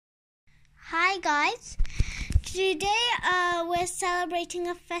guys. Today we're celebrating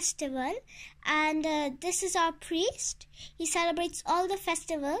a festival, and this is our priest. He celebrates all the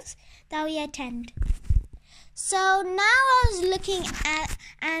festivals that we attend. So now I was looking at,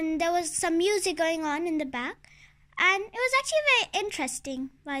 and there was some music going on in the back, and it was actually very interesting,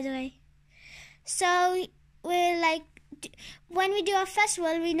 by the way. So we're like, when we do our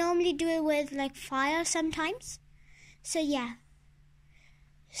festival, we normally do it with like fire sometimes. So yeah.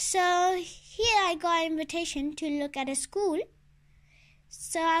 So here I got an invitation to look at a school.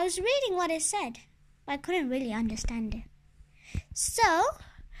 So I was reading what it said, but I couldn't really understand it. So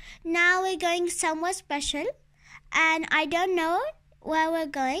now we're going somewhere special, and I don't know where we're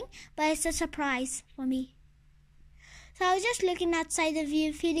going, but it's a surprise for me. So I was just looking outside the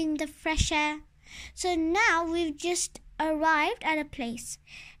view, feeling the fresh air. So now we've just arrived at a place,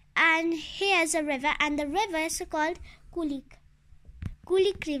 and here's a river, and the river is called Kulik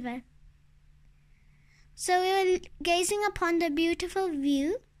River. So we were gazing upon the beautiful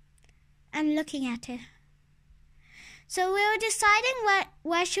view and looking at it. So we were deciding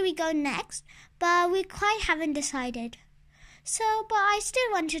where should we go next, but we quite haven't decided. But I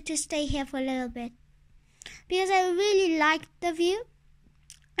still wanted to stay here for a little bit because I really liked the view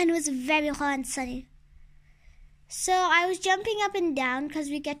and it was very hot and sunny. So I was jumping up and down because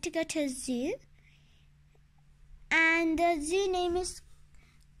we get to go to a zoo, and the zoo name is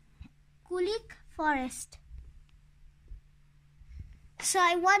Kulik Forest. So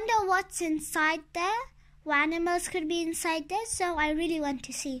I wonder what's inside there. What animals could be inside there, so I really want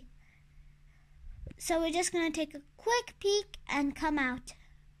to see. So we're just going to take a quick peek and come out.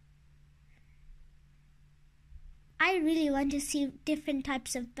 I really want to see different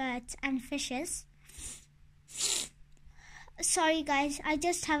types of birds and fishes. Sorry guys, I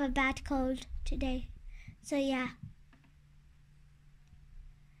just have a bad cold today. So yeah.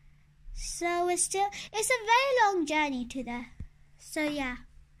 So it's a very long journey to there. So yeah.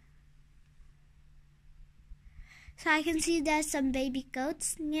 So I can see there's some baby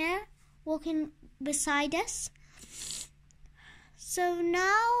goats near, walking beside us. So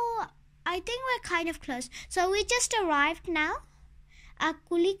now I think we're kind of close. So we just arrived now at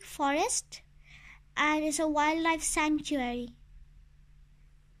Kulik Forest, and it's a wildlife sanctuary.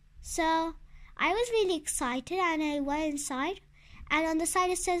 So I was really excited, and I went inside, and on the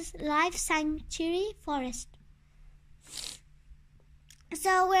side it says Life Sanctuary Forest.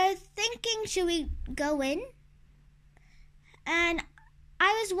 So we're thinking, should we go in? And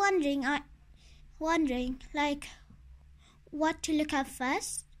I was wondering like what to look at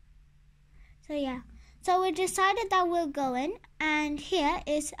first. So yeah. So we decided that we'll go in, and here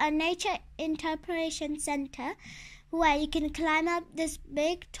is a nature interpretation center where you can climb up this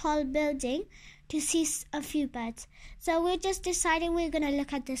big tall building to see a few birds. So we're just deciding we're going to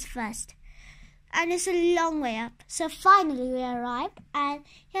look at this first. And it's a long way up. So finally we arrived, and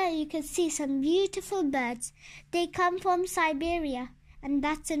here you can see some beautiful birds. They come from Siberia, and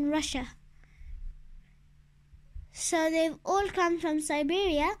that's in Russia. So they've all come from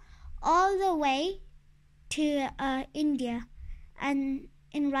Siberia all the way to India and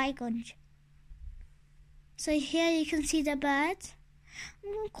in Raiganj. So here you can see the birds.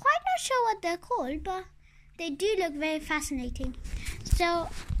 I'm quite not sure what they're called, but they do look very fascinating. So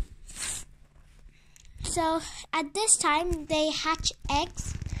at this time they hatch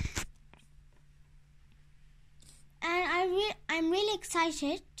eggs, and I'm really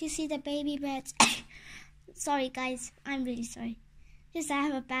excited to see the baby birds. Sorry guys, I'm really sorry. Just I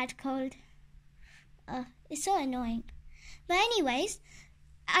have a bad cold. It's so annoying. But anyways,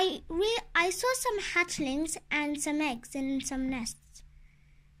 I saw some hatchlings and some eggs in some nests.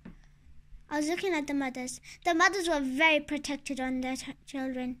 I was looking at the mothers. The mothers were very protected on their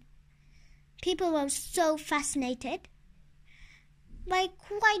children. People were so fascinated, but I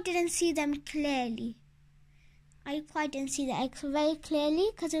quite didn't see them clearly. I quite didn't see the eggs very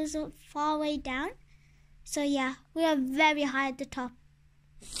clearly because it was far way down. So yeah, we are very high at the top.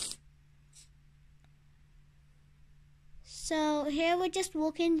 So here we're just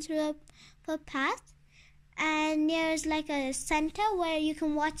walking through a path, and there's like a center where you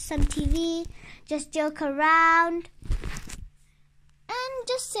can watch some TV, just joke around, and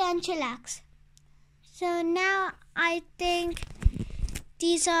just sit and chillax. So now I think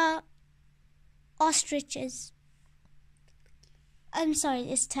these are ostriches. I'm sorry,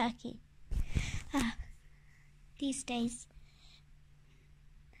 it's turkey. These days.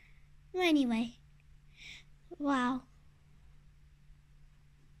 Anyway, wow.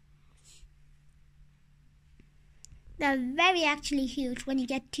 They're very actually huge when you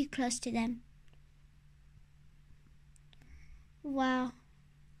get too close to them. Wow.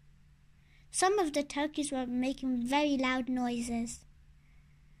 some of the turkeys were making very loud noises.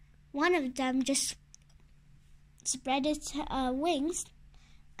 One of them just spread its wings,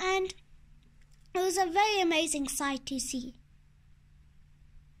 and it was a very amazing sight to see.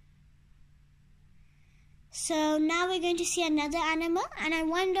 So now we're going to see another animal, and I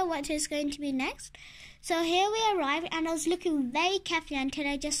wonder what is going to be next. So here we arrived, and I was looking very carefully until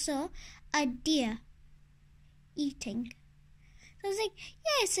I just saw a deer eating. So I was like,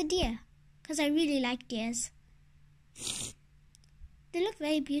 yeah, it's a deer, because I really like deers. They look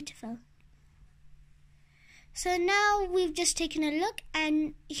very beautiful. So now we've just taken a look,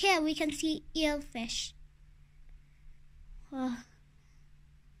 and here we can see eelfish. Oh,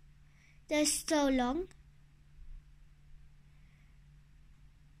 they're so long.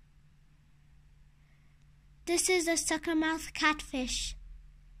 This is a suckermouth catfish.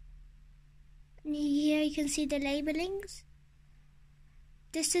 And here you can see the labelings.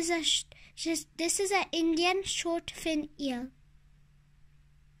 This is an Indian short fin eel.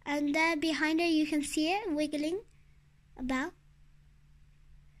 And there behind her you can see it wiggling about.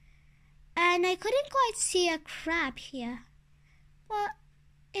 And I couldn't quite see a crab here. Well,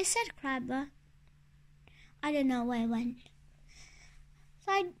 it said crab, but I don't know where it went.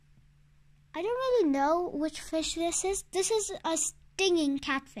 So I don't really know which fish this is. This is a stinging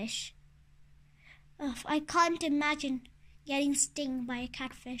catfish. Ugh, I can't imagine getting stung by a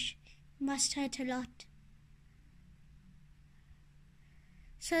catfish. It must hurt a lot.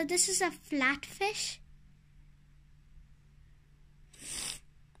 So this is a flatfish.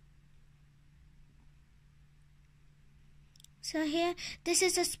 So here, this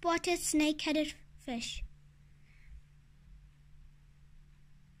is a spotted snake-headed fish.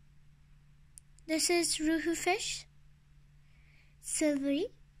 This is ruhu fish. Silvery.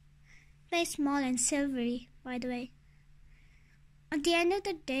 Very small and silvery, by the way. At the end of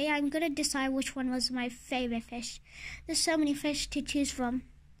the day, I'm going to decide which one was my favorite fish. There's so many fish to choose from.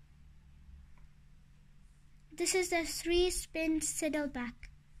 This is the three-spin saddleback.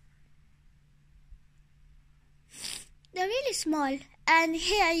 They're really small. And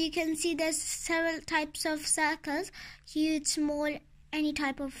here you can see there's several types of circles. Huge, small, any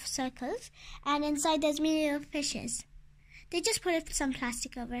type of circles. And inside there's many little fishes. They just put some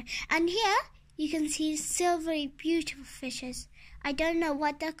plastic over it. And here you can see silvery, beautiful fishes. I don't know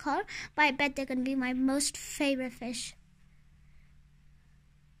what they're called, but I bet they're going to be my most favorite fish.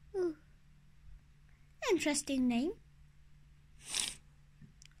 Ooh. Interesting name.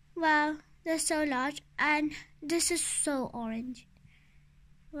 Wow, they're so large, and this is so orange.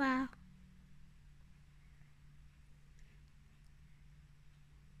 Wow.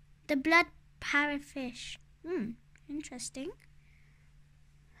 The blood parrotfish. Interesting.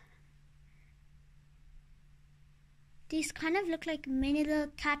 These kind of look like mini little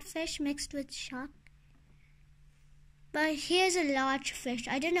catfish mixed with shark. But here's a large fish.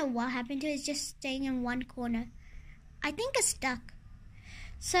 I don't know what happened to it. It's just staying in one corner. I think it's stuck.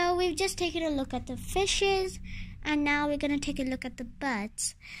 So we've just taken a look at the fishes, and now we're going to take a look at the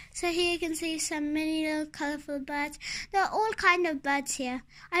birds. So here you can see some mini little colorful birds. There are all kind of birds here.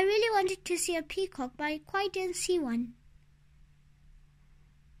 I really wanted to see a peacock, but I quite didn't see one.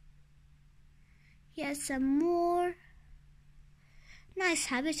 Here's some more. Nice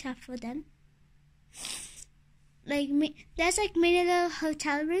habitat for them. There's like many little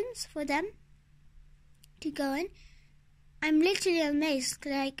hotel rooms for them to go in. I'm literally amazed,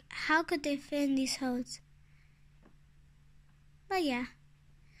 like how could they fit in these holes? But yeah,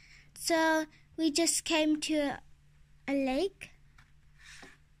 so we just came to a lake,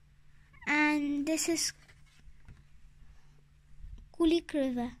 and this is Kulik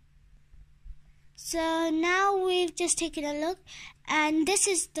River. So now we've just taken a look, and this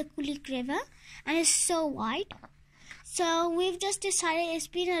is the Kulik River, and it's so wide. So we've just decided it's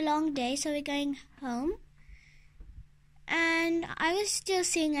been a long day, so we're going home. And I was still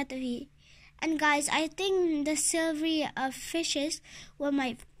seeing at the view. And guys, I think the silvery fishes were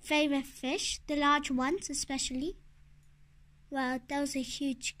my favorite fish, the large ones especially. Wow, that was a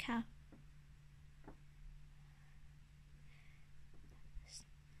huge cow.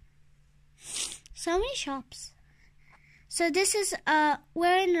 So many shops. So this is,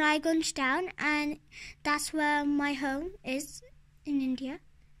 we're in Raiganj town, and that's where my home is in India.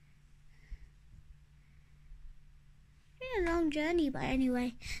 Been a long journey, but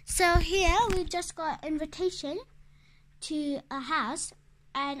anyway. So here we just got an invitation to a house,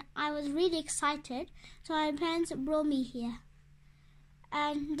 and I was really excited. So my parents brought me here.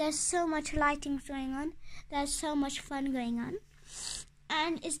 And there's so much lighting going on. There's so much fun going on.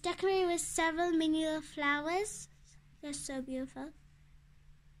 And it's decorated with several mini flowers. They're so beautiful.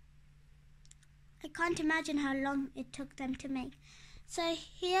 I can't imagine how long it took them to make. So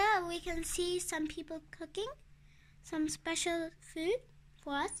here we can see some people cooking some special food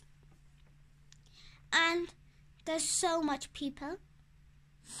for us. And there's so much people.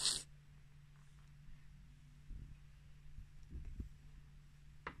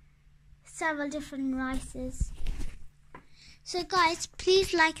 Several different rices. So guys,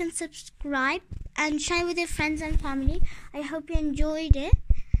 please like and subscribe and share with your friends and family. I hope you enjoyed it.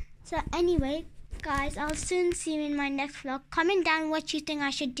 So anyway, guys, I'll soon see you in my next vlog. Comment down what you think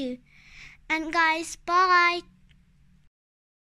I should do. And guys, bye.